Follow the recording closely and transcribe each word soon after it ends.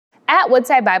At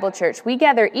Woodside Bible Church, we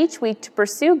gather each week to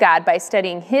pursue God by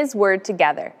studying His Word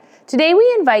together. Today,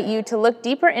 we invite you to look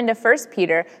deeper into 1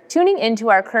 Peter, tuning into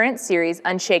our current series,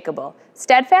 Unshakable,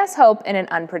 Steadfast Hope in an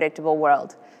Unpredictable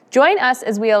World. Join us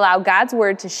as we allow God's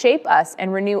Word to shape us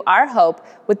and renew our hope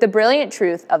with the brilliant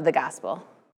truth of the gospel.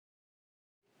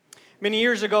 Many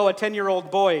years ago, a 10-year-old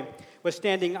boy was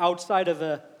standing outside of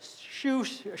a shoe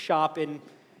shop in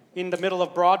the middle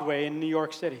of Broadway in New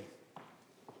York City.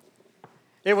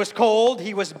 It was cold,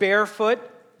 he was barefoot,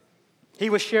 he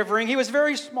was shivering, he was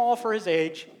very small for his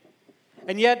age,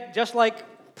 and yet, just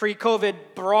like pre-COVID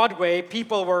Broadway,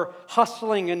 people were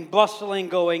hustling and bustling,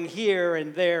 going here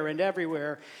and there and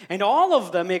everywhere, and all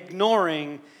of them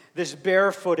ignoring this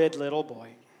barefooted little boy.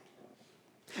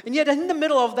 And yet, in the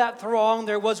middle of that throng,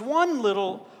 there was one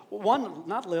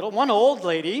old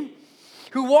lady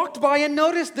who walked by and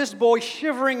noticed this boy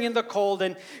shivering in the cold,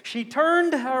 and she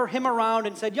turned him around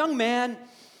and said, "Young man,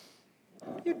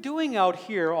 what are you doing out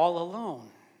here all alone?"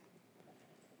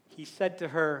 He said to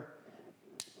her,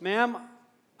 "Ma'am,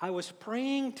 I was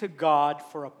praying to God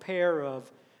for a pair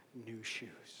of new shoes."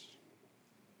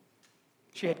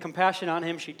 She had compassion on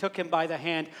him. She took him by the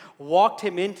hand, walked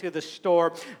him into the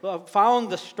store, found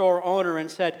the store owner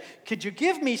and said, "Could you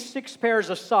give me 6 pairs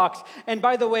of socks? And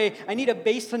by the way, I need a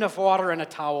basin of water and a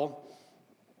towel."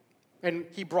 And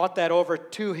he brought that over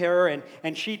to her,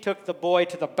 and she took the boy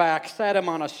to the back, sat him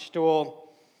on a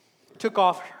stool, took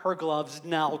off her gloves,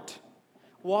 knelt,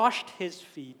 washed his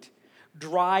feet,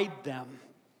 dried them.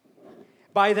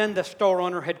 By then, the store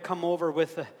owner had come over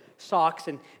with the socks,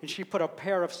 and she put a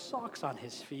pair of socks on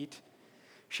his feet.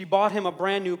 She bought him a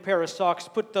brand new pair of socks,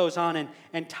 put those on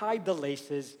and tied the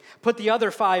laces, put the other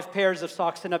 5 pairs of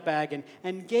socks in a bag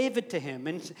and gave it to him.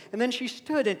 And then she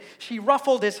stood and she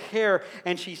ruffled his hair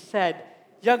and she said,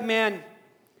 "Young man,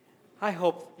 I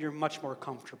hope you're much more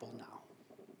comfortable now."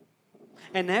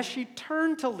 And as she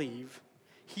turned to leave,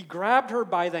 he grabbed her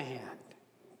by the hand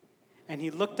and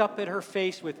he looked up at her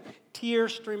face with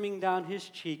tears streaming down his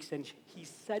cheeks and he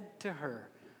said to her,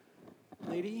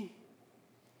 "Lady,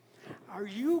 are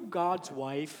you God's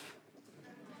wife?"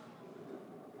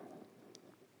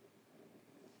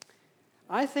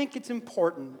 I think it's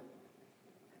important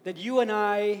that you and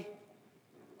I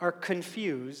are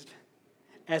confused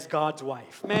as God's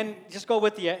wife. Man, just go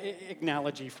with the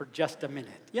analogy for just a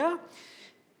minute, yeah?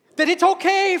 That it's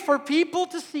okay for people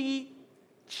to see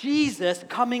Jesus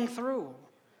coming through.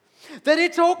 That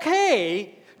it's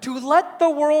okay to let the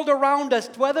world around us,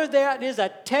 whether that is a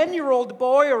 10-year-old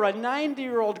boy or a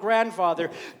 90-year-old grandfather,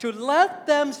 to let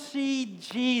them see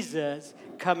Jesus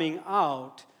coming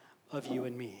out of you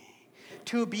and me.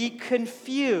 To be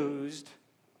confused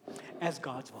as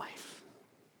God's wife.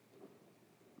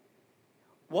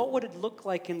 What would it look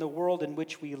like in the world in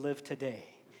which we live today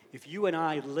if you and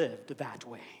I lived that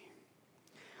way?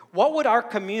 What would our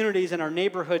communities and our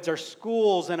neighborhoods, our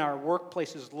schools and our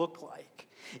workplaces look like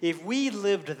if we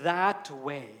lived that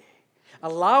way,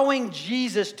 allowing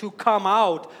Jesus to come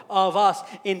out of us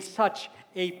in such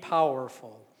a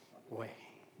powerful way?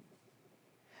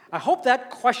 I hope that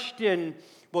question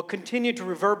will continue to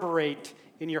reverberate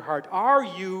in your heart. Are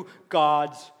you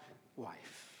God's wife?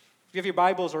 If you have your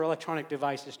Bibles or electronic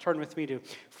devices, turn with me to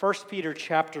 1 Peter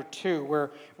chapter 2,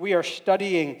 where we are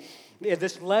studying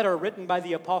this letter written by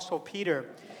the Apostle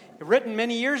Peter. Written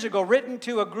many years ago, written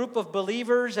to a group of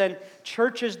believers and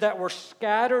churches that were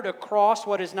scattered across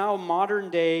what is now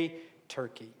modern-day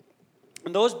Turkey.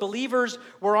 And those believers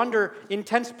were under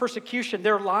intense persecution.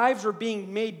 Their lives were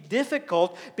being made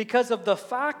difficult because of the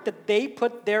fact that they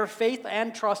put their faith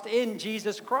and trust in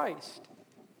Jesus Christ.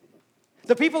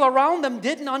 The people around them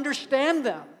didn't understand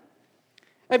them.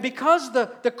 And because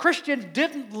the Christians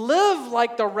didn't live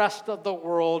like the rest of the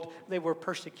world, they were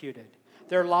persecuted.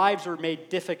 Their lives were made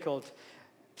difficult,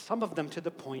 some of them to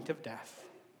the point of death.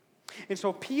 And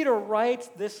so Peter writes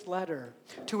this letter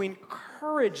to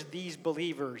encourage these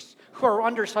believers who are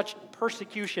under such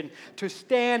persecution to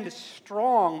stand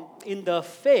strong in the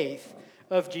faith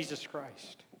of Jesus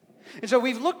Christ. And so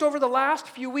we've looked over the last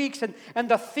few weeks, and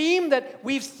the theme that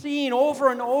we've seen over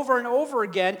and over and over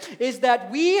again is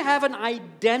that we have an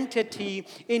identity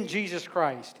in Jesus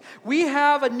Christ. We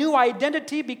have a new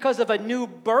identity because of a new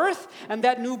birth, and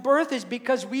that new birth is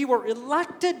because we were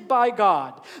elected by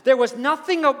God. There was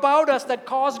nothing about us that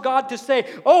caused God to say,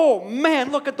 "Oh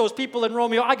man, look at those people in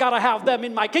Romeo, I gotta have them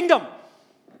in my kingdom."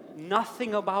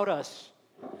 Nothing about us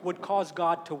would cause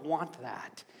God to want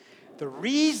that. The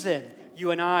reason you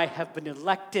and I have been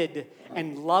elected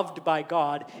and loved by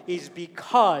God is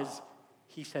because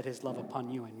He set His love upon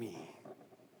you and me.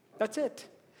 That's it.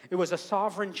 It was a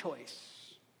sovereign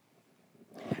choice.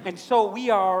 And so we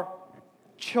are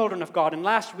children of God. And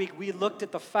last week we looked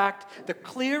at the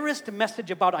clearest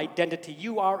message about identity.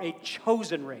 You are a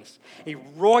chosen race, a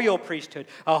royal priesthood,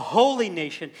 a holy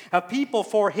nation, a people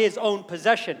for his own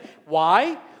possession.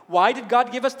 Why? Why did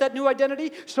God give us that new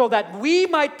identity? So that we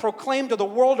might proclaim to the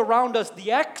world around us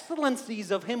the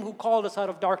excellencies of him who called us out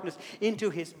of darkness into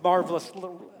his marvelous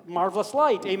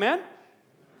light. Amen?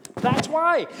 That's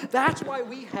why. That's why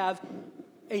we have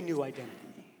a new identity.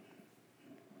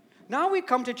 Now we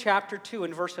come to chapter 2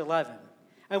 and verse 11,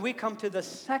 and we come to the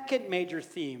second major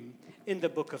theme in the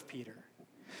book of Peter.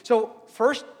 So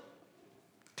first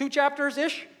 2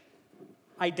 chapters-ish,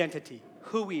 identity,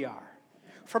 who we are.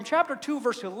 From chapter 2,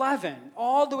 verse 11,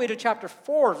 all the way to chapter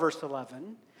 4, verse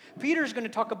 11, Peter's going to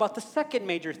talk about the second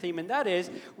major theme, and that is,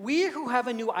 we who have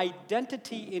a new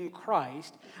identity in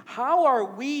Christ, how are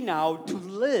we now to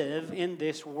live in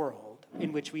this world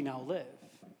in which we now live?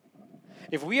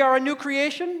 If we are a new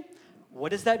creation,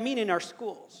 what does that mean in our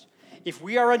schools? If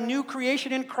we are a new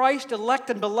creation in Christ, elect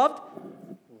and beloved,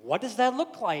 what does that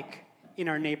look like in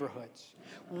our neighborhoods?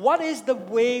 What is the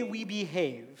way we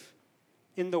behave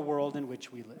in the world in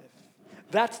which we live?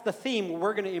 That's the theme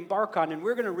we're going to embark on, and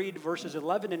we're going to read verses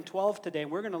 11 and 12 today,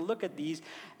 and we're going to look at these,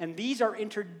 and these are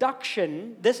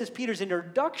introduction. This is Peter's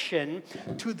introduction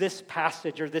to this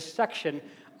passage, or this section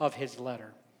of his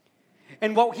letter.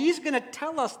 And what he's going to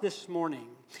tell us this morning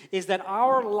is that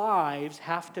our lives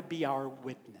have to be our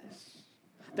witness.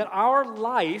 That our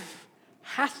life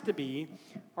has to be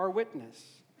our witness.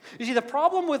 You see, the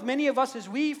problem with many of us is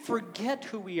we forget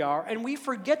who we are, and we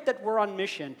forget that we're on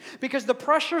mission because the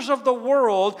pressures of the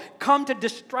world come to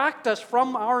distract us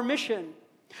from our mission.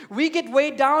 We get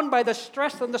weighed down by the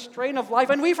stress and the strain of life,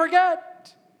 and we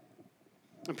forget.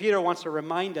 And Peter wants to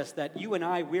remind us that you and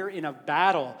I, we're in a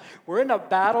battle. We're in a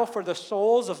battle for the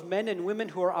souls of men and women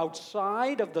who are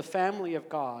outside of the family of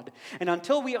God. And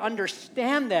until we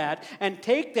understand that and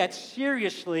take that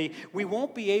seriously, we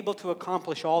won't be able to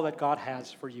accomplish all that God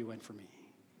has for you and for me.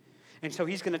 And so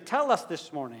he's going to tell us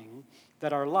this morning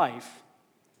that our life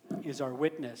is our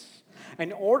witness.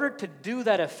 In order to do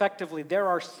that effectively, there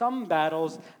are some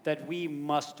battles that we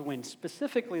must win.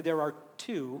 Specifically, there are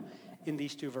two in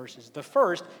these 2 verses. The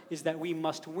first is that we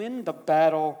must win the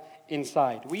battle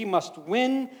inside. We must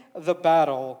win the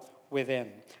battle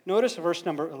within. Notice verse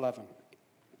number 11.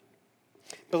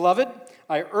 Beloved,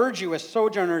 I urge you as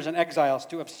sojourners and exiles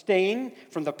to abstain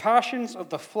from the passions of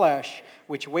the flesh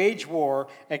which wage war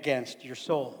against your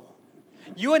soul.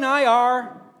 You and I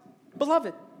are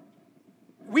beloved.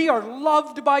 We are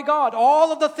loved by God.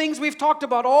 All of the things we've talked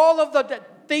about, all of the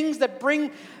things that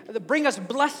bring us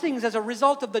blessings as a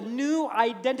result of the new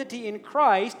identity in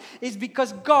Christ is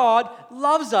because God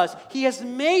loves us. He has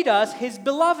made us his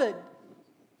beloved.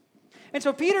 And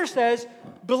so Peter says,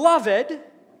 beloved,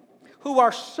 who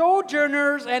are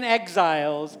sojourners and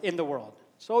exiles in the world.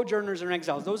 Sojourners and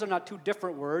exiles. Those are not 2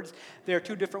 different words. They're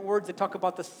 2 different words that talk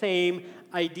about the same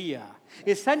idea.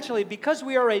 Essentially, because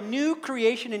we are a new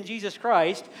creation in Jesus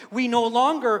Christ, we no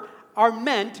longer are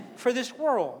meant for this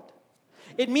world.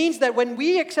 It means that when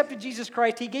we accepted Jesus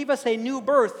Christ, he gave us a new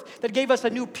birth, that gave us a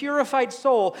new purified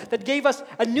soul, that gave us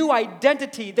a new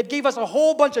identity, that gave us a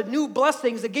whole bunch of new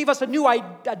blessings, that gave us a new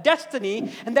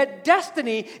destiny, and that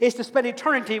destiny is to spend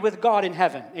eternity with God in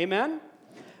heaven. Amen?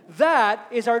 That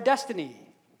is our destiny.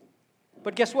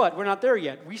 But guess what? We're not there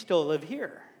yet. We still live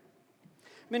here.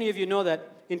 Many of you know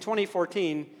that in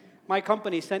 2014, my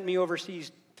company sent me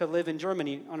overseas to live in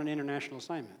Germany on an international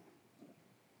assignment.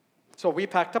 So we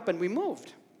packed up and we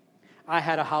moved. I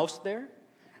had a house there.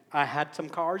 I had some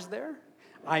cars there.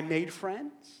 I made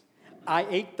friends. I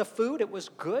ate the food. It was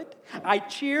good. I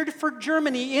cheered for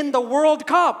Germany in the World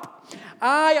Cup.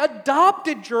 I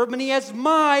adopted Germany as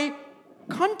my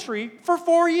country for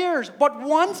 4 years. But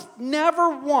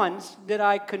never once did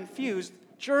I confuse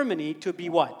Germany to be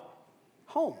what?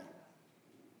 Home.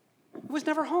 It was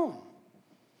never home.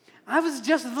 I was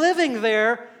just living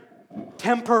there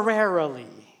temporarily.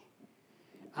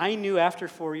 I knew after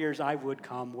 4 years I would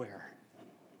come where?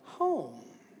 Home.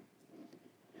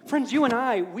 Friends, you and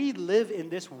I, we live in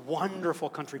this wonderful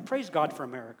country. Praise God for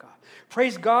America.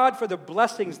 Praise God for the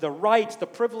blessings, the rights, the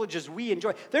privileges we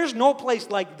enjoy. There's no place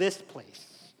like this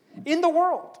place in the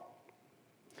world.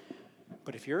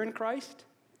 But if you're in Christ,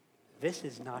 this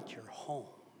is not your home.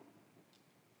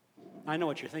 I know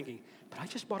what you're thinking, but I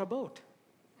just bought a boat.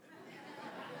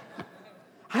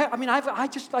 I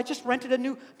just rented a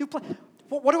new place.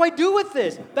 What do I do with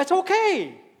this? That's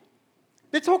okay.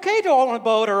 It's okay to own a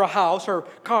boat or a house or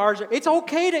cars. It's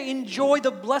okay to enjoy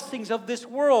the blessings of this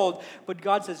world. But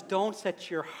God says, don't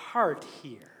set your heart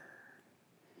here.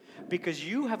 because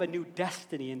you have a new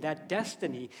destiny, and that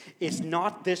destiny is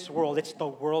not this world, it's the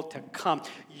world to come.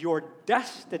 Your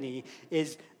destiny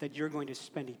is that you're going to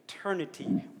spend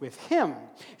eternity with Him.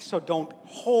 So don't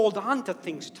hold on to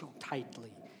things too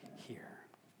tightly here.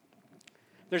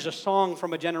 There's a song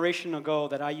from a generation ago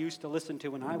that I used to listen to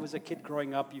when I was a kid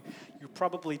growing up. You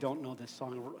probably don't know this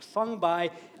song. Sung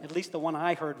by, at least the one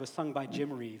I heard was sung by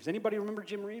Jim Reeves. Anybody remember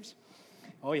Jim Reeves?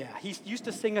 Oh yeah, he used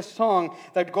to sing a song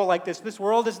that would go like this. This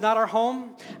world is not our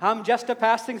home, I'm just a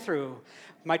passing through.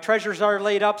 My treasures are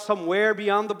laid up somewhere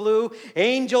beyond the blue.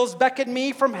 Angels beckon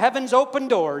me from heaven's open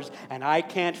doors, and I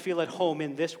can't feel at home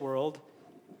in this world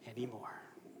anymore.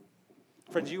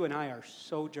 Friends, you and I are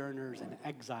sojourners and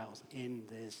exiles in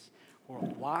this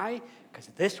world. Why? Because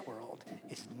this world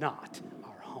is not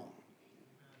our home.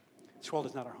 This world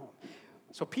is not our home.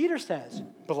 So Peter says,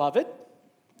 beloved,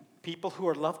 people who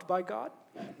are loved by God,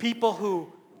 people who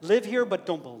live here but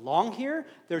don't belong here,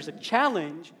 there's a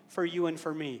challenge for you and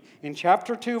for me. In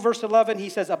chapter 2, verse 11, he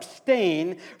says,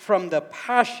 abstain from the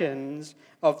passions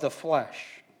of the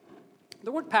flesh.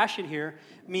 The word passion here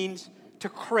means to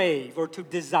crave or to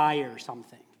desire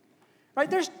something. Right?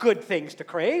 There's good things to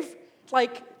crave,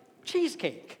 like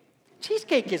cheesecake.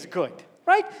 Cheesecake is good,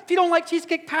 right? If you don't like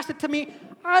cheesecake, pass it to me.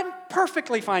 I'm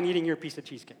perfectly fine eating your piece of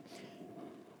cheesecake.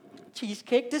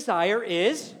 Cheesecake desire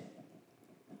is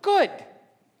good.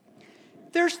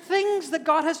 There's things that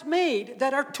God has made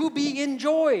that are to be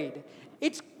enjoyed.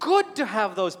 It's good to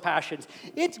have those passions.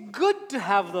 It's good to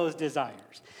have those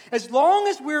desires. As long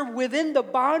as we're within the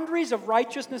boundaries of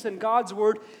righteousness and God's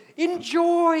word,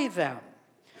 enjoy them.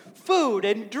 Food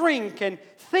and drink and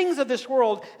things of this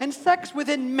world and sex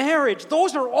within marriage,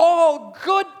 those are all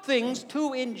good things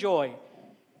to enjoy.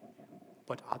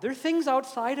 But other things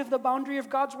outside of the boundary of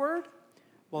God's word,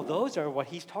 well, those are what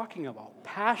he's talking about,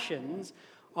 passions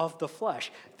of the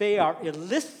flesh. They are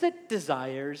illicit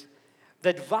desires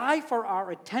that vie for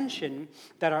our attention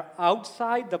that are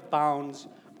outside the bounds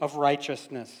of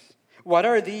righteousness. What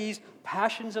are these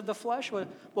passions of the flesh?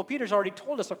 Well, Peter's already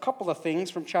told us a couple of things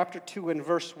from chapter 2 and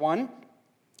verse 1.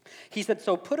 He said,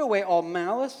 so put away all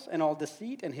malice and all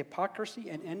deceit and hypocrisy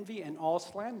and envy and all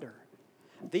slander.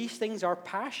 These things are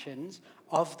passions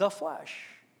of the flesh.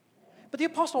 But the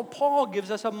Apostle Paul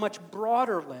gives us a much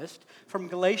broader list from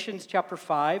Galatians chapter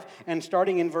 5 and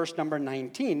starting in verse number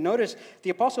 19. Notice the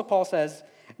Apostle Paul says,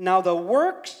 now the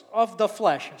works of the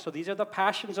flesh, so these are the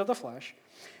passions of the flesh,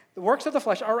 the works of the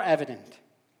flesh are evident.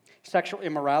 Sexual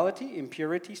immorality,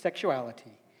 impurity,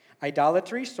 sexuality,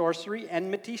 idolatry, sorcery,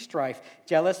 enmity, strife,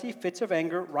 jealousy, fits of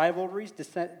anger, rivalries,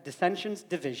 dissensions,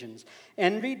 divisions,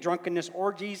 envy, drunkenness,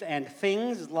 orgies, and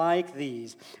things like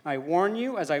these. I warn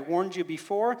you, as I warned you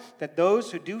before, that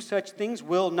those who do such things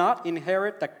will not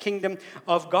inherit the kingdom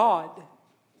of God.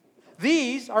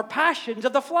 These are passions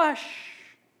of the flesh.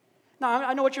 Now,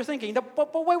 I know what you're thinking,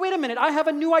 but wait a minute. I have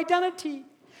a new identity.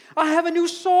 I have a new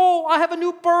soul. I have a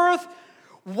new birth.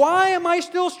 Why am I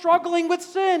still struggling with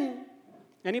sin?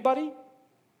 Anybody?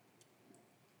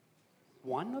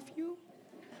 One of you?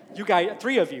 You guys,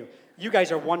 3 of you. You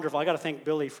guys are wonderful. I got to thank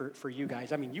Billy for you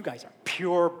guys. I mean, you guys are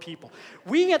pure people.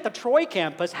 We at the Troy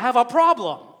campus have a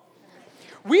problem.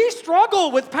 We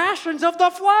struggle with passions of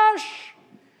the flesh.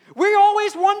 We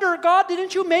always wonder, God,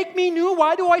 didn't you make me new?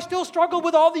 Why do I still struggle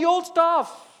with all the old stuff?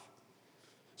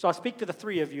 So I'll speak to the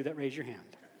 3 of you that raise your hand.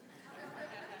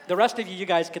 The rest of you, you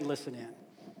guys can listen in.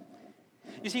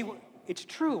 You see, it's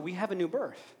true, we have a new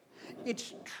birth.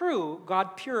 It's true,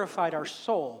 God purified our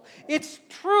soul. It's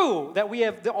true that we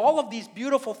have all of these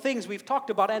beautiful things we've talked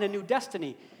about and a new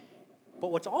destiny.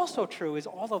 But what's also true is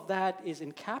all of that is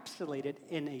encapsulated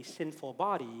in a sinful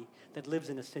body that lives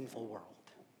in a sinful world.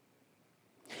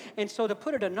 And so to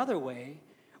put it another way,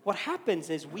 what happens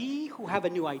is we who have a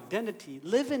new identity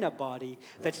live in a body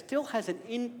that still has an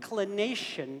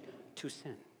inclination to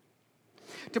sin.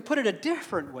 To put it a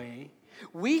different way,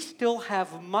 we still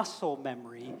have muscle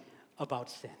memory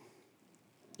about sin.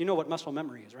 You know what muscle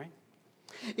memory is, right?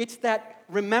 It's that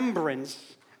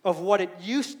remembrance of what it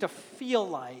used to feel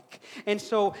like. And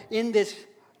so in this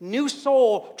new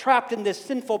soul trapped in this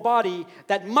sinful body,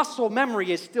 that muscle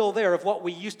memory is still there of what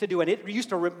we used to do. And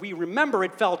we remember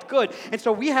it felt good. And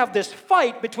so we have this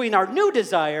fight between our new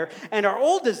desire and our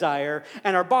old desire,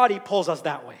 and our body pulls us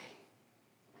that way.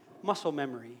 Muscle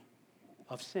memory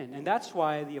of sin. And that's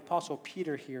why the Apostle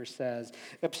Peter here says,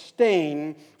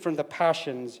 abstain from the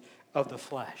passions of the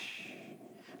flesh.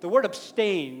 The word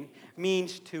abstain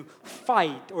means to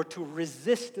fight or to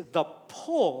resist the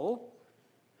pull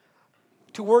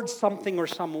towards something or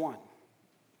someone.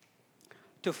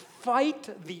 to fight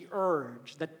the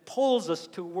urge that pulls us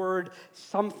toward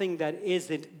something that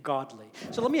isn't godly.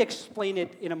 So let me explain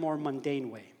it in a more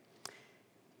mundane way.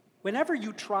 Whenever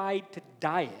you try to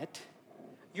diet,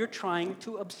 you're trying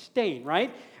to abstain,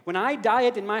 right? When I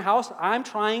diet in my house, I'm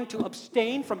trying to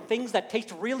abstain from things that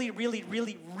taste really, really,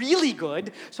 really, really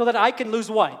good so that I can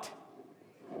lose what?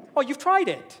 Oh, you've tried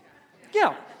it.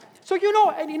 Yeah. So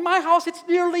and in my house, it's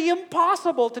nearly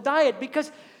impossible to diet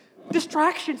because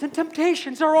distractions and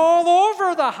temptations are all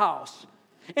over the house.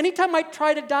 Anytime I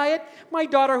try to diet, my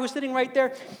daughter who's sitting right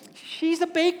there, she's a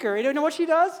baker. You know what she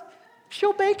does?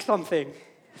 She'll bake something.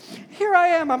 Here I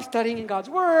am, I'm studying in God's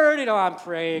Word, I'm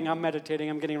praying, I'm meditating,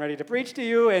 I'm getting ready to preach to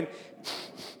you, and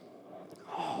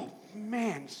oh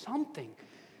man, something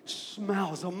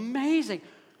smells amazing.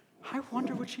 I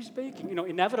wonder what she's baking.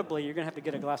 Inevitably, you're going to have to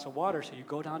get a glass of water, so you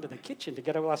go down to the kitchen to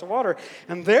get a glass of water,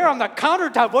 and there on the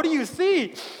countertop, what do you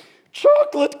see?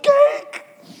 Chocolate cake!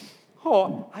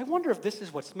 Oh, I wonder if this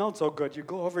is what smelled so good. You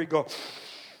go over, you go,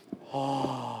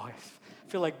 oh, I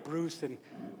feel like Bruce in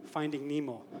Finding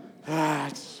Nemo.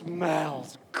 It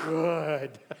smells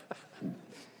good.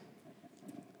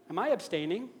 Am I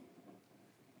abstaining?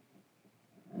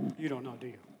 You don't know, do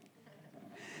you?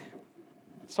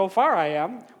 So far I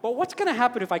am. But what's going to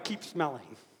happen if I keep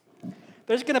smelling?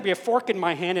 There's going to be a fork in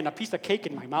my hand and a piece of cake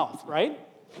in my mouth, right?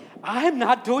 I'm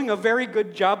not doing a very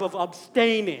good job of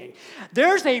abstaining.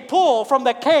 There's a pull from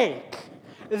the cake.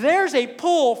 There's a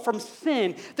pull from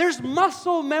sin. There's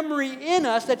muscle memory in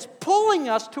us that's pulling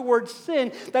us towards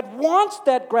sin, that wants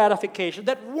that gratification,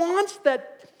 that wants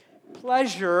that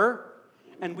pleasure,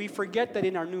 and we forget that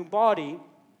in our new body,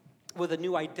 with a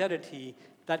new identity,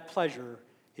 that pleasure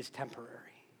is temporary.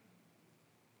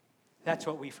 That's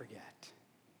what we forget.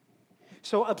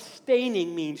 So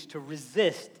abstaining means to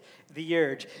resist the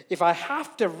urge. If I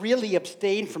have to really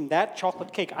abstain from that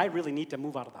chocolate cake, I really need to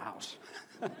move out of the house.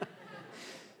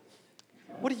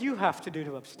 What do you have to do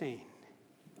to abstain?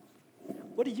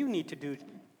 What do you need to do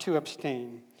to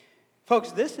abstain?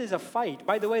 Folks, this is a fight.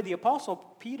 By the way, the Apostle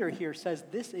Peter here says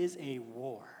this is a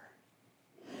war.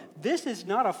 This is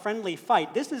not a friendly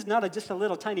fight. This is not just a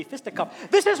little tiny fisticuff.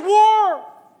 This is war.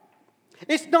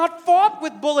 It's not fought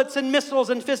with bullets and missiles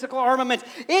and physical armaments.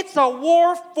 It's a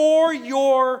war for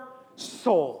your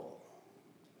soul.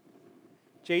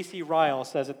 J.C. Ryle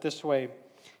says it this way.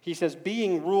 He says,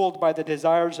 being ruled by the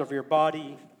desires of your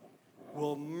body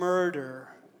will murder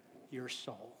your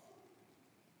soul.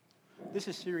 This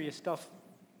is serious stuff,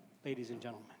 ladies and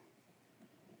gentlemen.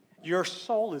 Your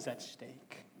soul is at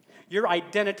stake. Your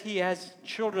identity as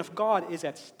children of God is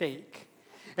at stake.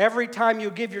 Every time you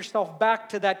give yourself back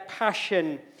to that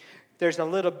passion, there's a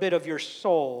little bit of your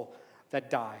soul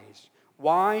that dies.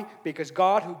 Why? Because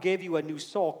God, who gave you a new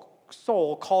soul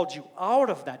called you out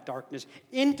of that darkness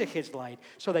into his light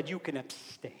so that you can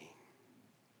abstain.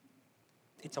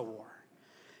 It's a war.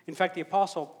 In fact, the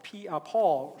Apostle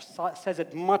Paul says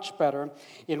it much better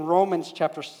in Romans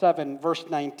chapter 7, verse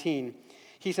 19.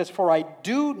 He says, for I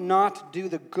do not do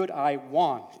the good I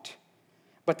want,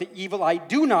 but the evil I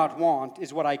do not want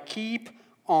is what I keep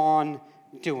on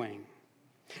doing.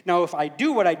 Now, if I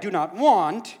do what I do not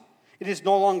want, it is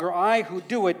no longer I who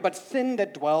do it, but sin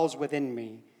that dwells within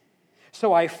me.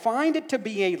 So I find it to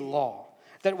be a law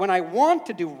that when I want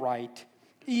to do right,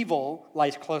 evil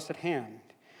lies close at hand.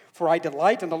 For I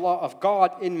delight in the law of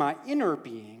God in my inner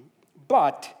being,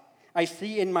 but I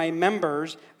see in my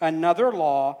members another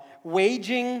law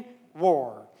waging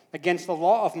war against the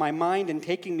law of my mind and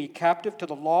taking me captive to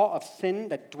the law of sin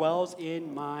that dwells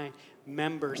in my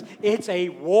members. It's a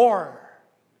war.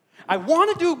 I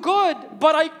want to do good,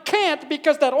 but I can't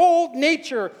because that old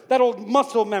nature, that old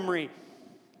muscle memory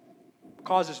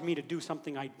causes me to do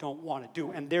something I don't want to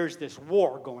do. And there's this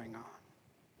war going on.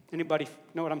 Anybody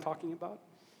know what I'm talking about?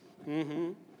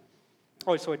 Mm-hmm.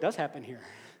 Oh, so it does happen here.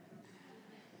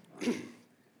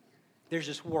 There's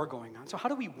this war going on. So how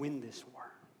do we win this war?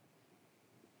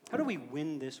 How do we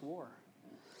win this war?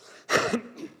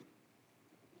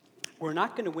 We're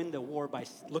not going to win the war by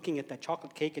looking at that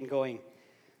chocolate cake and going,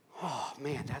 oh,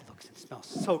 man, that looks and smells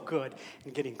so good,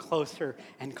 and getting closer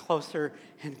and closer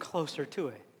and closer to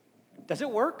it. Does it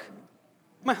work?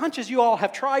 My hunch is you all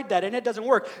have tried that, and it doesn't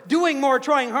work. Doing more,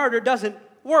 trying harder doesn't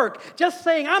work. Just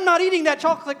saying, I'm not eating that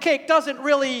chocolate cake doesn't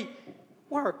really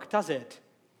work, does it?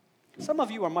 Some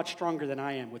of you are much stronger than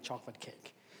I am with chocolate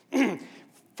cake.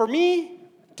 For me,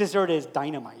 dessert is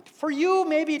dynamite. For you,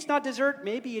 maybe it's not dessert.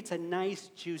 Maybe it's a nice,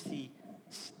 juicy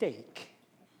steak.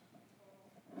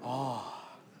 Oh.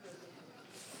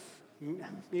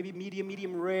 Maybe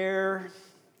medium rare.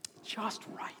 Just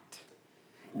right.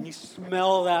 And you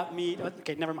smell that meat.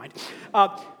 Okay, never mind.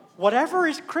 Whatever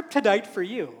is kryptonite for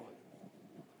you,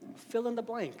 fill in the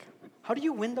blank. How do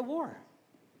you win the war?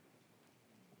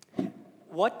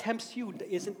 What tempts you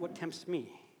isn't what tempts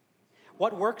me.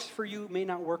 What works for you may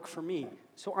not work for me.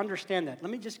 So understand that.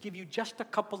 Let me just give you just a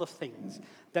couple of things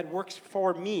that works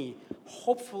for me.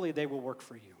 Hopefully they will work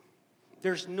for you.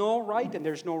 There's no right and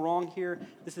there's no wrong here.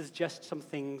 This is just some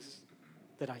things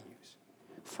that I use.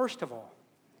 First of all,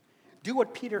 do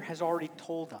what Peter has already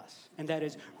told us, and that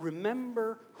is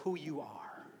remember who you are.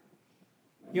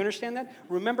 You understand that?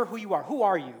 Remember who you are. Who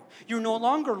are you? You're no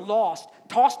longer lost,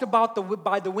 tossed about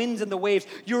by the winds and the waves.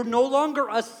 You're no longer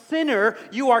a sinner.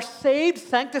 You are saved,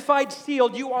 sanctified,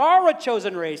 sealed. You are a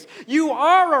chosen race. You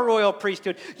are a royal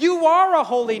priesthood. You are a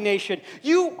holy nation.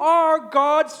 You are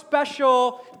God's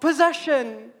special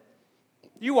possession.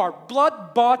 You are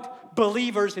blood-bought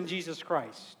believers in Jesus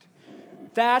Christ.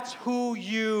 That's who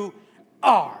you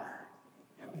are.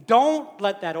 Don't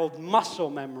let that old muscle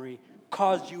memory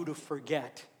cause you to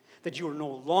forget that you are no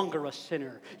longer a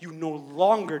sinner. You no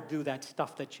longer do that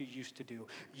stuff that you used to do.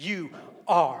 You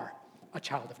are a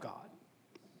child of God.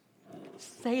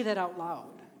 Say that out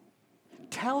loud.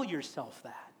 Tell yourself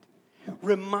that.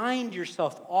 Remind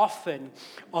yourself often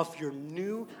of your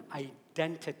new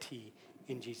identity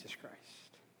in Jesus Christ.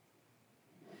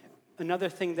 Another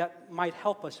thing that might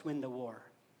help us win the war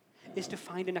is to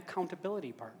find an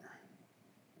accountability partner.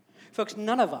 Folks,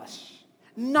 none of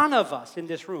us in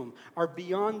this room are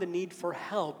beyond the need for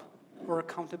help or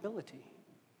accountability.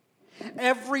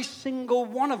 Every single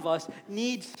one of us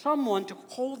needs someone to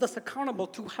hold us accountable,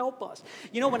 to help us.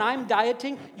 You know, when I'm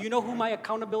dieting, you know who my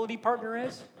accountability partner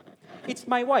is? It's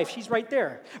my wife. She's right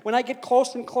there. When I get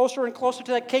close and closer and closer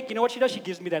to that cake, you know what she does? She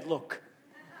gives me that look.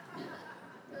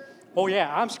 Oh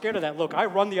yeah, I'm scared of that look. I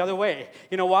run the other way.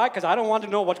 You know why? Because I don't want to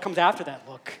know what comes after that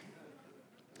look.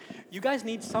 You guys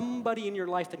need somebody in your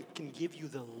life that can give you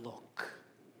the look,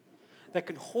 that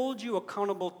can hold you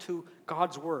accountable to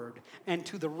God's word and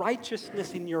to the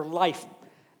righteousness in your life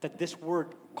that this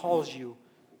word calls you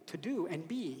to do and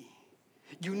be.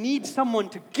 You need someone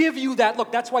to give you that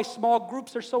look. That's why small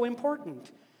groups are so important,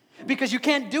 because you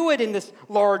can't do it in this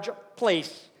large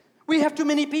place. We have too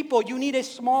many people. You need a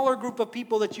smaller group of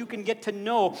people that you can get to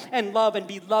know and love and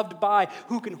be loved by,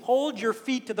 who can hold your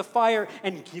feet to the fire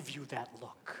and give you that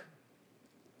look.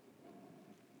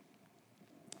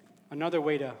 Another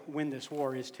way to win this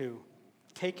war is to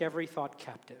take every thought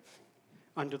captive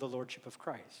under the lordship of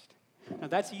Christ. Now,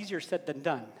 that's easier said than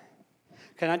done.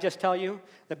 Can I just tell you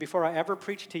that before I ever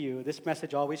preach to you, this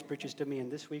message always preaches to me,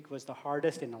 and this week was the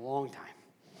hardest in a long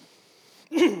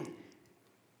time.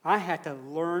 I had to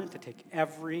learn to take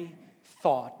every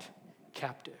thought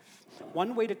captive.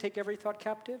 One way to take every thought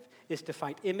captive is to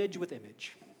fight image with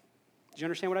image. Do you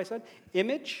understand what I said?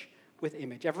 Image with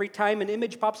image. Every time an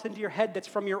image pops into your head that's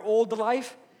from your old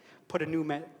life, put a new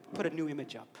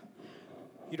image up.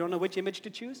 You don't know which image to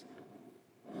choose?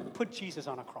 Put Jesus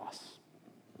on a cross.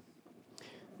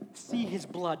 See his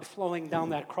blood flowing down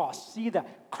that cross. See the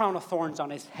crown of thorns on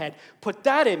his head. Put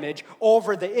that image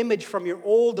over the image from your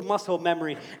old muscle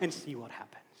memory and see what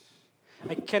happens.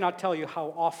 I cannot tell you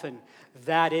how often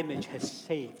that image has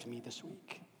saved me this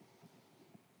week.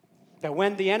 That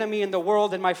when the enemy in the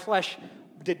world and my flesh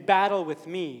did battle with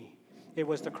me, it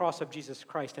was the cross of Jesus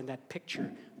Christ and that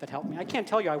picture that helped me. I can't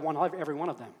tell you I won every one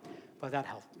of them, but that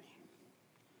helped me.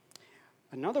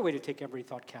 Another way to take every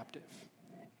thought captive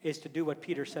is to do what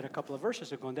Peter said a couple of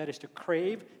verses ago, and that is to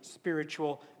crave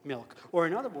spiritual milk. Or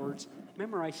in other words,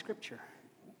 memorize Scripture.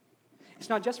 It's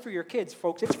not just for your kids,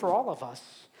 folks. It's for all of us.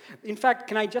 In fact,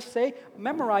 can I just say,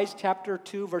 memorize chapter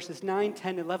 2, verses 9,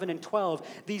 10, 11, and 12.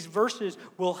 These verses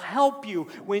will help you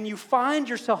when you find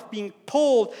yourself being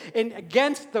pulled in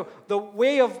against the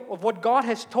way of what God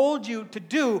has told you to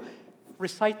do.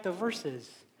 Recite the verses.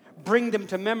 Bring them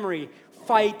to memory.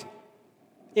 Fight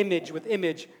image with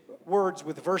image, words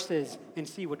with verses, and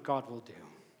see what God will do.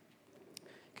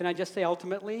 Can I just say,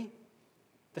 ultimately,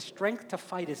 the strength to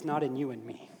fight is not in you and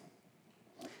me.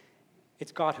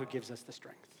 It's God who gives us the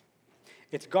strength.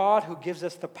 It's God who gives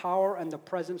us the power and the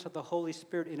presence of the Holy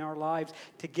Spirit in our lives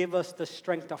to give us the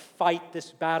strength to fight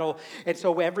this battle. And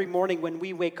so every morning when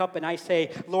we wake up and I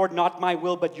say, Lord, not my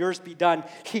will, but yours be done,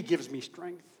 he gives me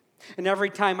strength. And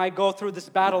every time I go through this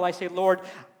battle, I say, Lord,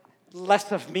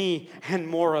 less of me and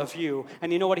more of you.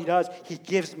 And you know what he does? He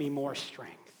gives me more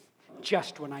strength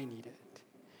just when I need it.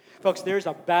 Folks, there's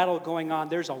a battle going on.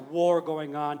 There's a war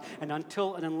going on. And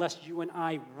until and unless you and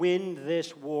I win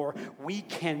this war, we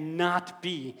cannot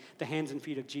be the hands and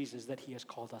feet of Jesus that he has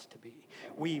called us to be.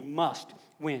 We must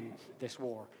win this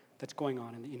war that's going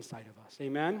on in the inside of us.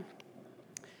 Amen?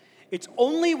 It's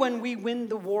only when we win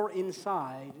the war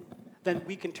inside that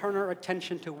we can turn our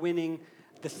attention to winning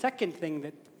the second thing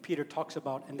that Peter talks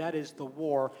about, and that is the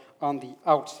war on the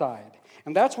outside.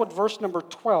 And that's what verse number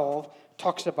 12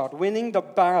 talks about, winning the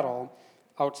battle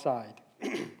outside.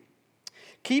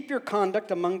 Keep your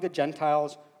conduct among the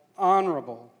Gentiles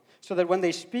honorable, so that when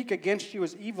they speak against you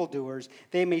as evildoers,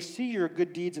 they may see your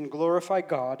good deeds and glorify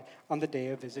God on the day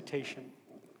of visitation.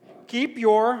 Keep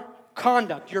your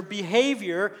conduct, your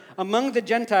behavior among the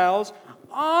Gentiles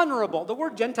honorable. The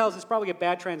word Gentiles is probably a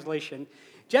bad translation.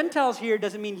 Gentiles here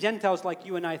doesn't mean Gentiles like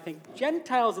you and I think.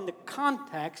 Gentiles in the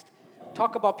context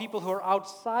talk about people who are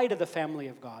outside of the family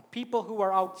of God, people who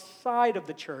are outside of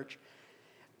the church.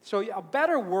 So a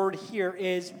better word here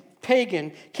is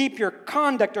pagan. Keep your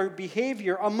conduct or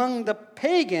behavior among the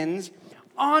pagans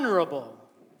honorable.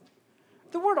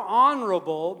 The word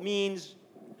honorable means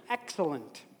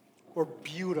excellent or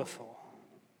beautiful.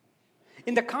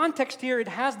 In the context here, it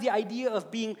has the idea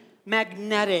of being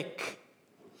magnetic.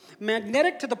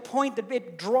 Magnetic to the point that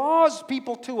it draws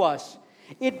people to us.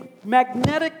 It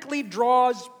magnetically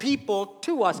draws people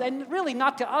to us. And really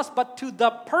not to us, but to the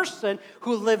person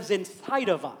who lives inside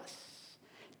of us.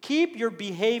 Keep your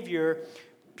behavior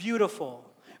beautiful.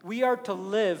 We are to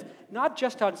live not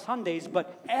just on Sundays,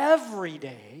 but every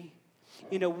day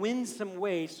in a winsome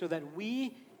way so that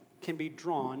we can be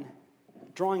drawing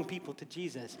people to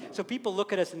Jesus. So people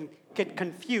look at us and get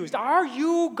confused. Are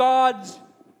you God's,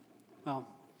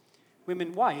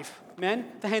 women, wife, men,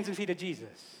 the hands and feet of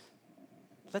Jesus?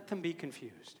 Let them be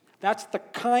confused. That's the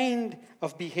kind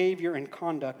of behavior and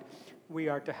conduct we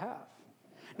are to have.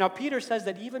 Now, Peter says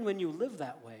that even when you live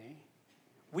that way,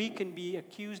 we can be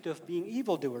accused of being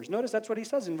evildoers. Notice that's what he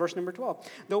says in verse number 12.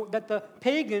 Though that the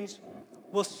pagans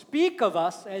will speak of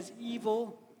us as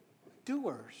evildoers.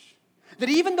 That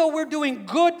even though we're doing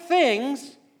good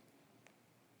things,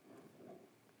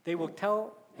 they will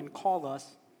tell and call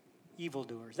us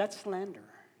evildoers. That's slander.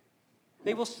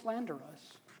 They will slander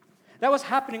us. That was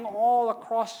happening all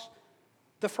across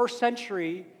the first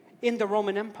century in the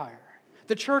Roman Empire.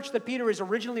 The church that Peter is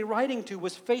originally writing to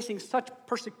was facing such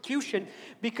persecution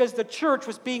because the church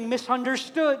was being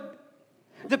misunderstood.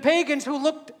 The pagans who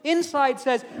looked inside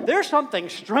says, there's something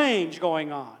strange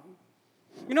going on.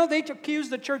 You know, they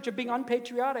accused the church of being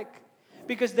unpatriotic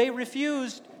because they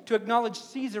refused to acknowledge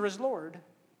Caesar as Lord.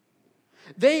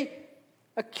 They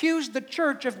accused the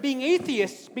church of being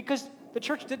atheists because the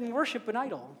church didn't worship an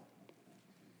idol.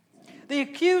 They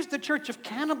accused the church of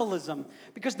cannibalism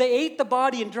because they ate the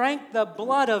body and drank the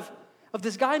blood of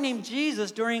this guy named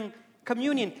Jesus during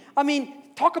communion. I mean,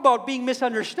 talk about being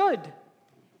misunderstood.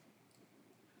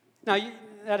 Now,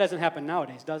 that doesn't happen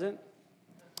nowadays, does it?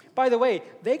 By the way,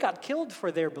 they got killed for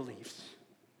their beliefs.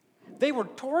 They were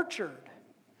tortured.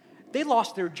 They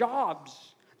lost their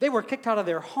jobs. They were kicked out of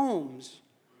their homes.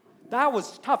 That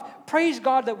was tough. Praise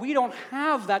God that we don't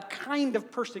have that kind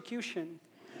of persecution.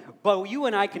 But you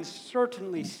and I can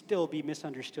certainly still be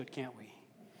misunderstood, can't we?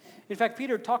 In fact,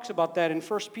 Peter talks about that in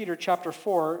 1 Peter chapter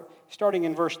 4, starting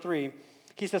in verse 3.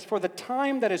 He says, "For the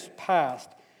time that is past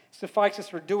suffices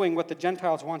for doing what the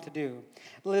Gentiles want to do,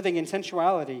 living in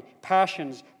sensuality,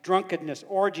 passions, drunkenness,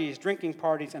 orgies, drinking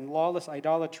parties, and lawless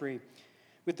idolatry.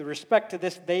 With respect to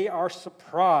this, they are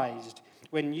surprised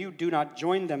when you do not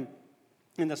join them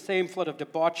in the same flood of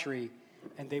debauchery,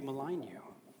 and they malign you."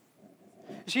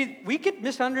 See, we get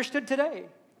misunderstood today.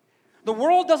 The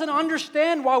world doesn't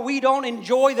understand why we don't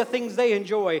enjoy the things they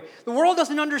enjoy. The world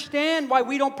doesn't understand why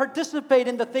we don't participate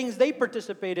in the things they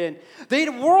participate in. The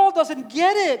world doesn't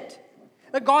get it.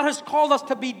 That God has called us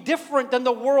to be different than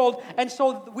the world, and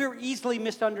so we're easily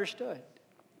misunderstood.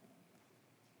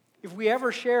 If we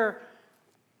ever share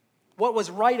what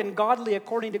was right and godly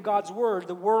according to God's word,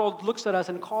 the world looks at us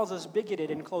and calls us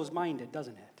bigoted and closed-minded,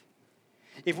 doesn't it?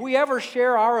 If we ever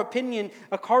share our opinion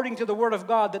according to the Word of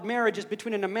God that marriage is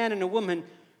between a man and a woman,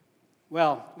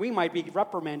 well, we might be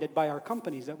reprimanded by our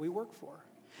companies that we work for.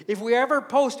 If we ever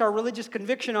post our religious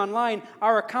conviction online,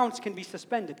 our accounts can be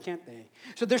suspended, can't they?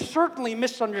 So there's certainly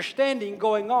misunderstanding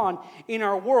going on in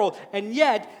our world. And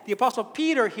yet, the Apostle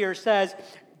Peter here says,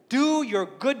 do your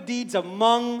good deeds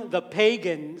among the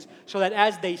pagans so that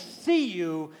as they see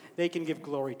you, they can give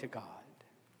glory to God.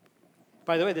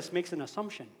 By the way, this makes an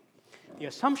assumption. The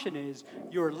assumption is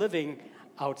you're living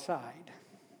outside.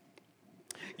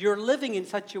 You're living in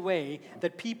such a way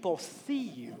that people see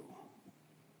you.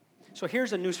 So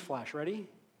here's a news flash. Ready?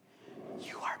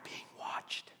 You are being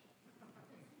watched.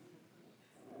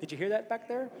 Did you hear that back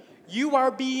there? You are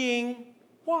being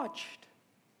watched.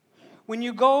 When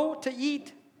you go to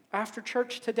eat After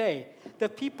church today, the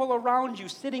people around you,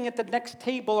 sitting at the next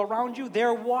table around you,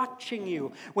 they're watching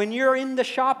you. When you're in the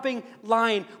shopping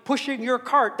line, pushing your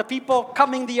cart, the people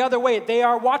coming the other way, they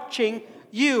are watching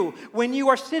you. When you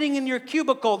are sitting in your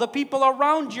cubicle, the people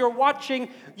around you are watching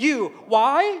you.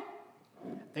 Why?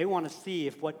 They want to see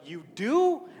if what you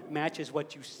do matches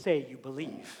what you say you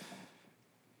believe.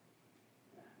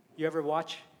 You ever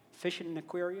watch fish in an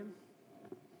aquarium?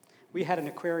 We had an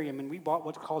aquarium and we bought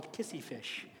what's called kissy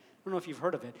fish. I don't know if you've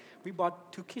heard of it. We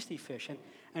bought 2 kissy fish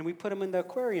and we put them in the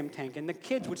aquarium tank. And the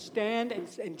kids would stand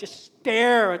and just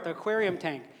stare at the aquarium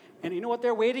tank. And you know what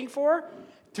they're waiting for?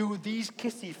 Do these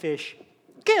kissy fish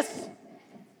kiss?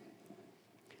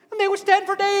 And they would stand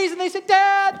for days and they said,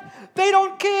 Dad, they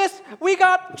don't kiss. We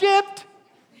got gypped.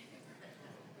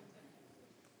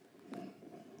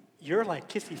 You're like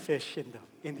kissy fish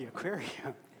in the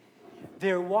aquarium.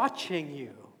 They're watching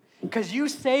you. Because you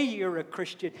say you're a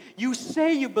Christian. You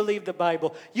say you believe the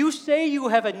Bible. You say you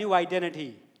have a new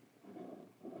identity.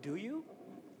 Do you?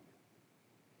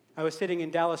 I was sitting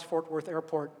in Dallas-Fort Worth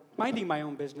Airport, minding my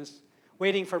own business,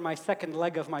 waiting for my second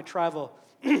leg of my travel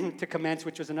to commence,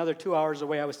 which was another 2 hours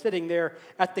away. I was sitting there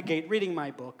at the gate reading my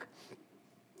book.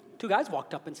 2 guys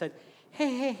walked up and said,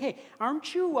 Hey,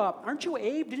 aren't you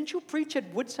Abe? Didn't you preach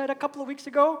at Woodside a couple of weeks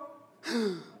ago?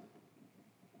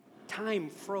 Time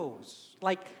froze.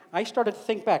 Like, I started to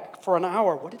think back for an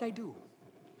hour. What did I do?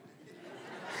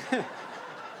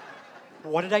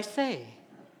 What did I say?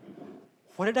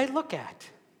 What did I look at?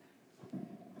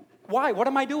 Why? What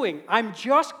am I doing? I'm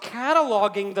just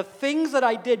cataloging the things that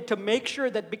I did to make sure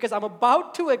that because I'm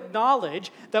about to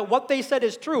acknowledge that what they said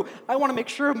is true, I want to make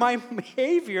sure my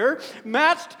behavior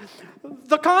matched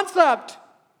the concept.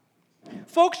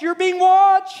 Folks, you're being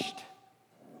watched.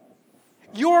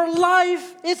 Your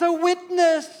life is a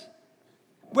witness.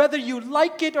 Whether you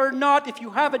like it or not, if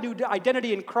you have a new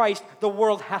identity in Christ, the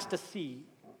world has to see.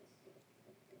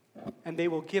 And they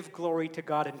will give glory to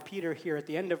God. And Peter here at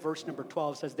the end of verse number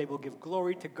 12 says they will give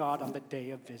glory to God on the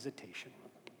day of visitation.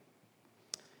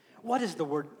 What does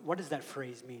that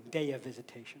phrase mean, day of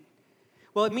visitation?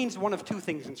 Well, it means one of 2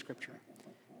 things in Scripture.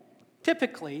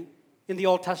 Typically, in the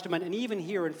Old Testament, and even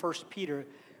here in 1 Peter,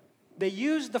 they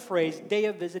use the phrase day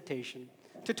of visitation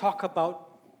to talk about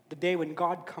the day when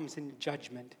God comes in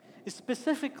judgment. It's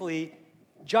specifically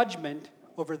judgment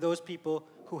over those people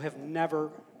who have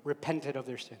never repented of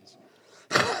their sins.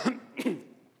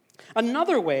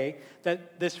 Another way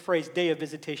that this phrase day of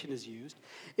visitation is used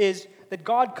is that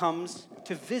God comes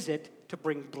to visit to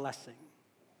bring blessing.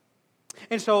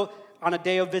 And so on a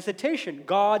day of visitation,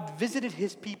 God visited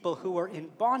his people who were in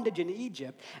bondage in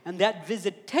Egypt, and that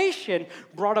visitation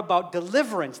brought about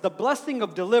deliverance, the blessing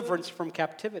of deliverance from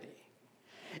captivity.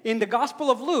 In the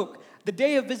Gospel of Luke, the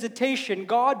day of visitation,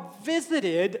 God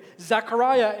visited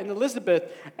Zechariah and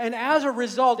Elizabeth, and as a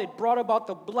result, it brought about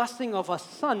the blessing of a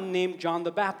son named John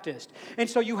the Baptist. And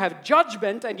so you have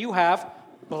judgment and you have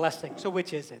blessing. So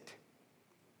which is it?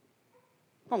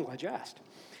 I'm glad you asked.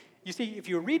 You see, if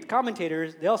you read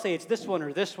commentators, they'll say it's this one,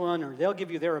 or they'll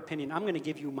give you their opinion. I'm going to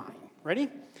give you mine. Ready?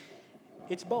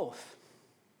 It's both.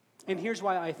 And here's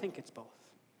why I think it's both.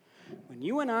 When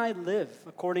you and I live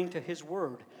according to his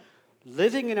word,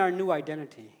 living in our new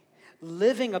identity,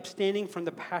 living abstaining from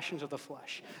the passions of the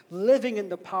flesh, living in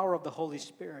the power of the Holy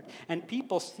Spirit, and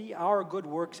people see our good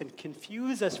works and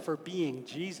confuse us for being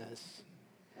Jesus,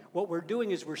 what we're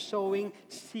doing is we're sowing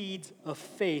seeds of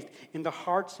faith in the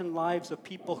hearts and lives of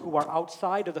people who are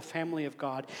outside of the family of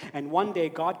God. And one day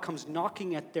God comes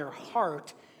knocking at their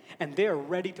heart, and they're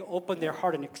ready to open their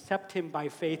heart and accept him by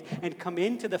faith and come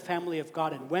into the family of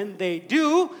God. And when they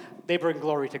do, they bring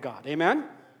glory to God. Amen?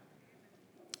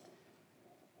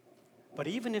 But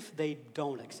even if they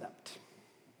don't accept,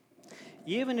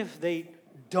 even if they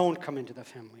don't come into the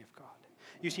family of God,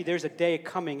 you see, there's a day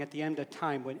coming at the end of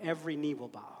time when every knee will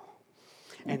bow.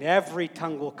 And every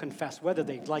tongue will confess, whether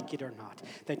they like it or not,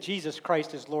 that Jesus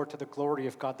Christ is Lord to the glory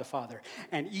of God the Father.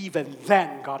 And even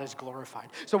then, God is glorified.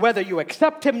 So whether you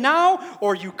accept him now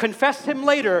or you confess him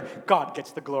later, God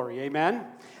gets the glory. Amen?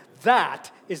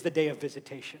 That is the day of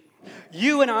visitation.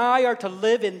 You and I are to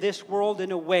live in this world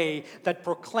in a way that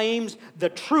proclaims the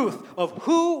truth of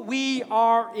who we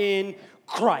are in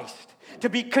Christ. To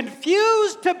be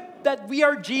confused that we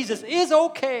are Jesus is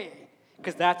okay,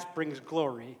 because that brings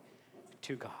glory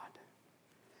to God.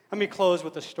 Let me close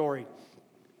with a story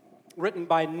written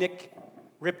by Nick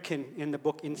Ripken in the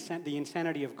book The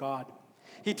Insanity of God.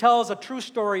 He tells a true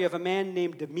story of a man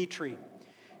named Dmitri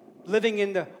living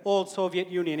in the old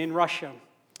Soviet Union in Russia.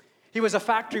 He was a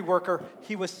factory worker.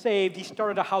 He was saved. He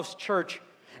started a house church.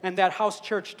 And that house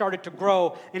church started to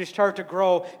grow, and it started to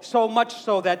grow so much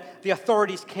so that the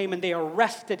authorities came and they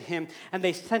arrested him, and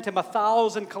they sent him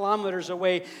 1,000 kilometers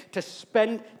away to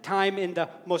spend time in the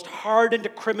most hardened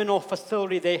criminal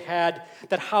facility they had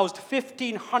that housed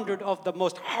 1,500 of the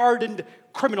most hardened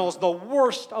criminals, the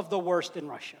worst of the worst in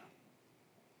Russia.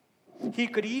 He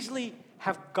could easily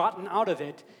have gotten out of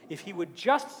it if he would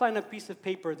just sign a piece of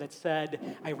paper that said,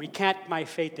 I recant my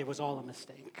faith, it was all a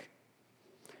mistake.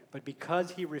 But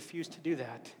because he refused to do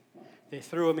that, they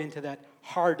threw him into that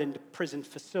hardened prison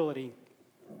facility.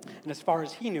 And as far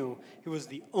as he knew, he was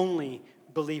the only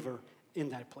believer in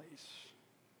that place.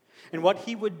 And what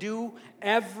he would do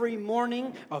every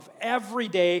morning of every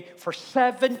day for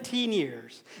 17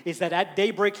 years is that at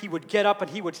daybreak he would get up and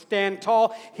he would stand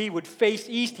tall, he would face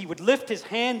east, he would lift his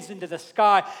hands into the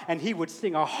sky, and he would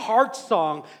sing a heart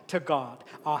song to God,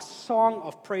 a song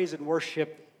of praise and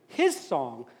worship, his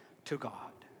song to God.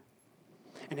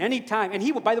 And anytime, and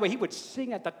he would, by the way, he would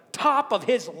sing at the top of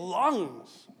his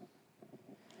lungs.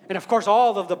 And of course,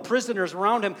 all of the prisoners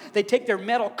around him, they'd take their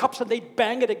metal cups and they'd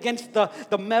bang it against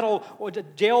the metal or the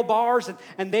jail bars,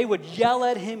 and they would yell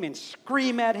at him and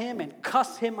scream at him and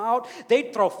cuss him out.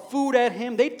 They'd throw food at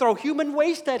him. They'd throw human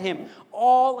waste at him,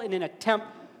 all in an attempt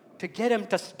to get him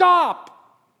to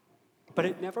stop. But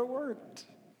it never worked.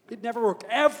 It never worked.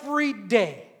 Every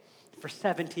day for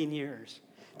 17 years,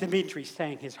 Dmitri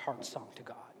sang his heart song to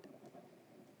God.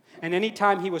 And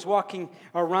anytime he was walking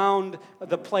around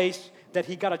the place that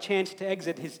he got a chance to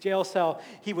exit his jail cell,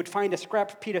 he would find a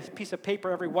scrap piece of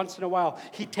paper every once in a while.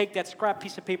 He'd take that scrap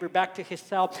piece of paper back to his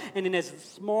cell, and in as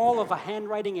small of a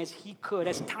handwriting as he could,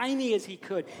 as tiny as he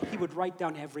could, he would write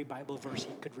down every Bible verse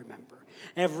he could remember,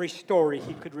 every story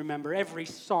he could remember, every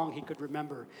song he could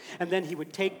remember. And then he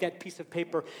would take that piece of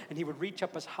paper, and he would reach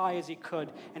up as high as he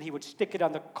could, and he would stick it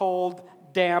on the cold,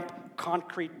 damp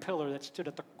concrete pillar that stood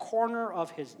at the corner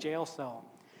of his jail cell.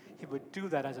 He would do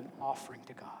that as an offering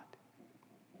to God.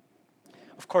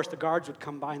 Of course, the guards would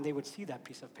come by and they would see that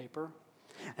piece of paper,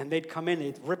 and they'd come in,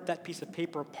 they'd rip that piece of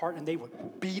paper apart, and they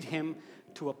would beat him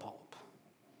to a pulp.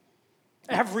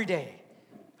 Every day,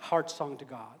 heart song to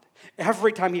God.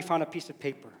 Every time he found a piece of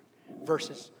paper,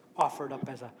 verses offered up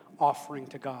as an offering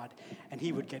to God, and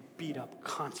he would get beat up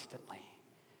constantly.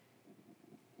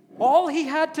 All he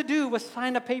had to do was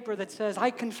sign a paper that says, I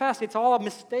confess, it's all a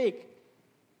mistake.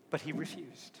 But he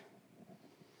refused.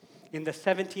 In the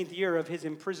 17th year of his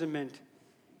imprisonment,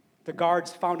 the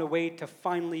guards found a way to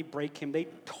finally break him. They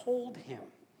told him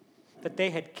that they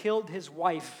had killed his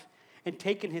wife and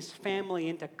taken his family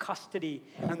into custody,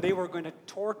 and they were going to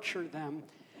torture them.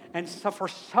 And so for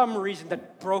some reason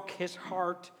that broke his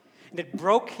heart, and it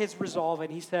broke his resolve,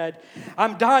 and he said,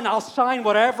 I'm done, I'll sign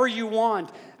whatever you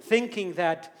want, thinking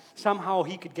that somehow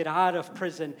he could get out of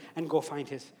prison and go find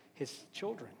his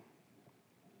children.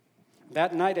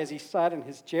 That night, as he sat in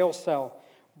his jail cell,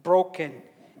 broken,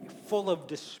 full of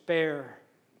despair,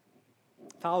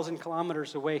 1,000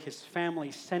 kilometers away, his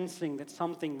family, sensing that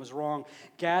something was wrong,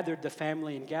 gathered the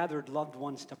family and gathered loved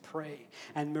ones to pray.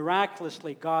 And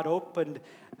miraculously, God opened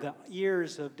the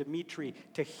ears of Dmitri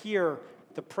to hear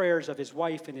the prayers of his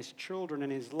wife and his children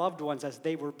and his loved ones as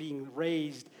they were being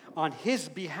raised on his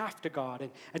behalf to God.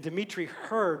 And Dmitri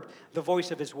heard the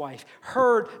voice of his wife,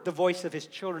 heard the voice of his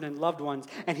children and loved ones,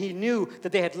 and he knew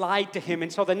that they had lied to him. And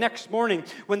so the next morning,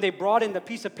 when they brought in the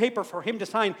piece of paper for him to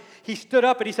sign, he stood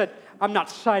up and he said, I'm not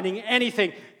signing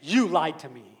anything. You lied to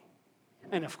me.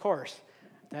 And of course,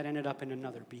 that ended up in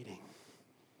another beating.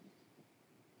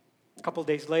 A couple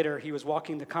days later, he was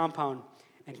walking the compound,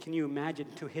 and can you imagine,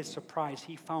 to his surprise,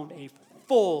 he found a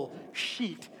full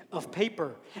sheet of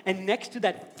paper. And next to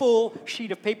that full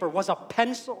sheet of paper was a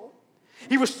pencil.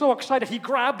 He was so excited, he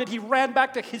grabbed it, he ran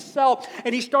back to his cell,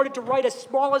 and he started to write as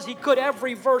small as he could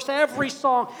every verse, every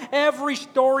song, every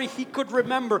story he could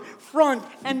remember, front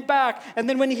and back. And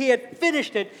then when he had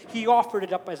finished it, he offered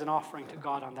it up as an offering to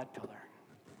God on that pillar.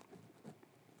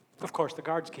 Of course, the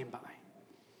guards came by.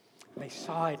 They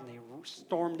saw it, and they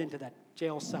stormed into that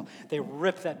jail cell. They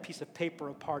ripped that piece of paper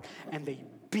apart, and they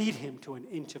beat him to an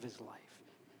inch of his life.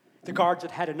 The guards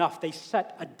had had enough. They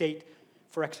set a date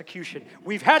for execution.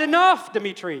 We've had enough,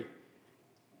 Dmitri.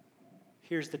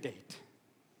 Here's the date.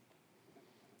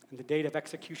 And the date of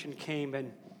execution came,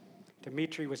 and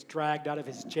Dmitri was dragged out of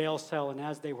his jail cell, and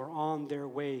as they were on their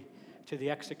way to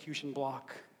the execution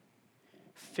block,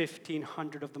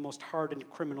 1,500 of the most hardened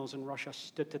criminals in Russia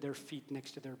stood to their feet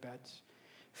next to their beds,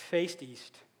 faced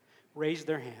east, raised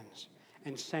their hands,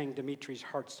 and sang Dmitri's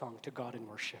heart song to God in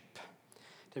worship.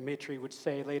 Dmitri would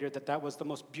say later that that was the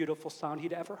most beautiful sound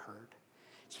he'd ever heard.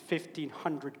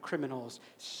 1,500 criminals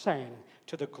sang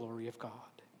to the glory of God.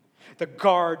 The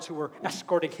guards who were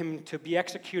escorting him to be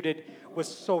executed was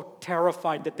so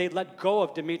terrified that they let go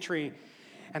of Dmitri,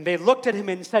 and they looked at him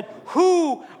and said,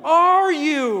 "Who are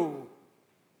you?"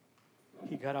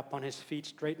 He got up on his feet,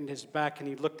 straightened his back, and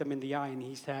he looked them in the eye, and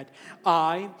he said,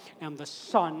 "I am the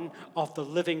Son of the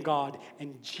living God,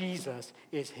 and Jesus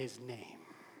is his name."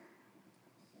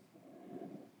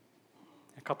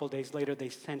 A couple days later, they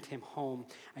sent him home.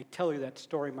 I tell you that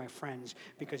story, my friends,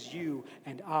 because you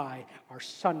and I are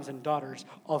sons and daughters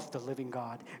of the living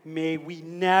God. May we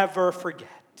never forget.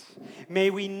 May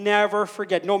we never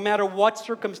forget, no matter what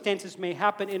circumstances may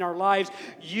happen in our lives,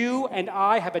 you and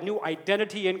I have a new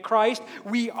identity in Christ.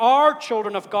 We are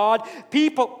children of God.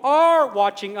 People are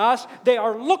watching us. They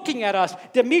are looking at us.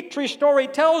 Dimitri's story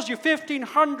tells you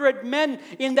 1,500 men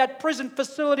in that prison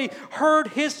facility heard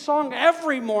his song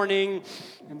every morning,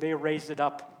 and they raised it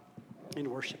up in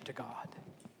worship to God.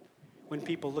 When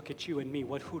people look at you and me,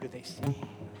 who do they see?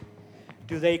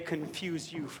 Do they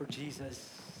confuse you for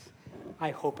Jesus? I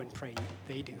hope and pray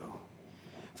they do.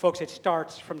 Folks, it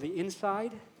starts from the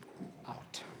inside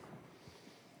out.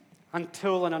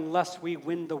 Until and unless we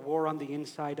win the war on the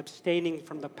inside, abstaining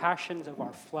from the passions of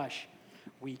our flesh,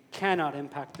 we cannot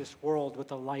impact this world with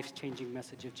the life-changing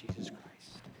message of Jesus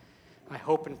Christ. I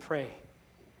hope and pray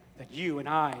that you and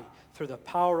I, through the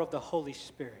power of the Holy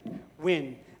Spirit,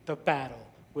 win the battle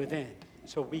within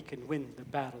so we can win the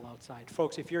battle outside.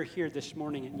 Folks, if you're here this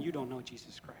morning and you don't know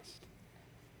Jesus Christ,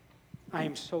 I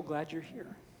am so glad you're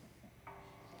here.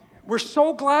 We're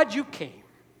so glad you came.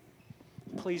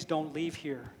 Please don't leave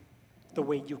here the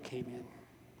way you came in.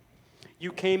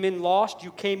 You came in lost,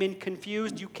 you came in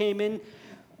confused, you came in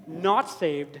not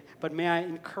saved, but may I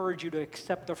encourage you to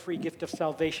accept the free gift of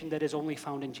salvation that is only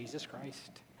found in Jesus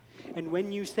Christ. And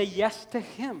when you say yes to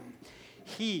him,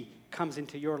 he comes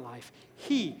into your life.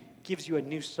 He gives you a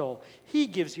new soul. He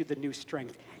gives you the new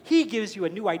strength. He gives you a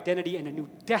new identity and a new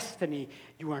destiny.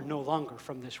 You are no longer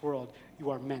from this world.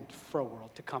 You are meant for a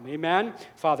world to come. Amen?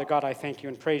 Father God, I thank you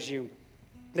and praise you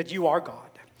that you are God,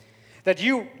 that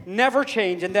you never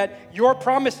change, and that your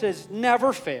promises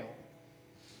never fail,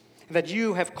 that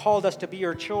you have called us to be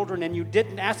your children, and you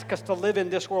didn't ask us to live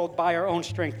in this world by our own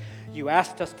strength. You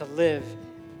asked us to live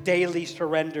daily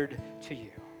surrendered to you.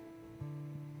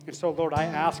 And so, Lord, I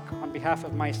ask on behalf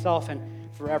of myself and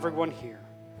for everyone here,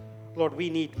 Lord, we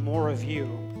need more of you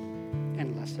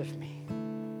and less of me.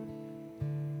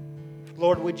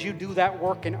 Lord, would you do that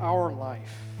work in our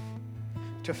life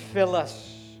to fill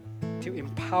us, to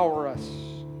empower us,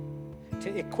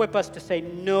 to equip us to say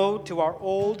no to our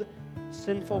old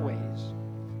sinful ways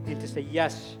and to say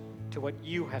yes to what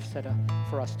you have set up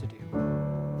for us to do.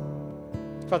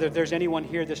 Father, if there's anyone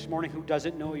here this morning who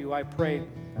doesn't know you, I pray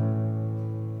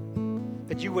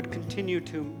that you would continue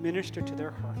to minister to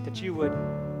their heart, that you would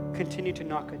continue to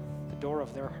knock at the door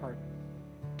of their heart,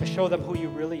 to show them who you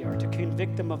really are, to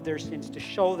convict them of their sins, to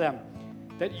show them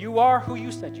that you are who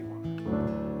you said you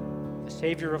are, the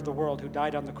Savior of the world who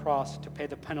died on the cross to pay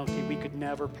the penalty we could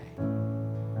never pay,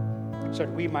 so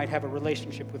that we might have a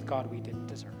relationship with God we didn't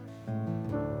deserve.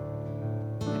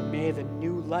 And may the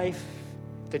new life,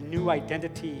 the new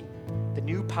identity, the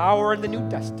new power, and the new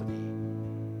destiny,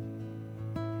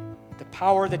 the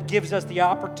power that gives us the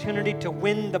opportunity to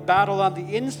win the battle on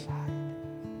the inside,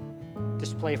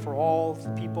 display for all the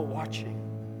people watching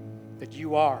that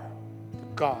you are the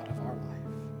God of our life.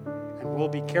 And we'll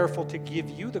be careful to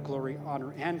give you the glory,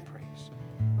 honor, and praise.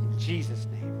 In Jesus'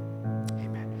 name,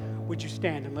 amen. Would you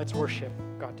stand and let's worship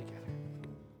God together.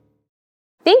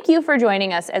 Thank you for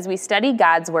joining us as we study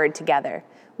God's Word together.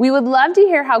 We would love to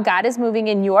hear how God is moving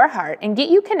in your heart and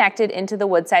get you connected into the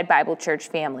Woodside Bible Church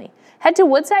family. Head to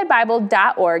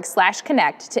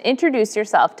woodsidebible.org/connect to introduce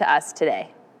yourself to us today.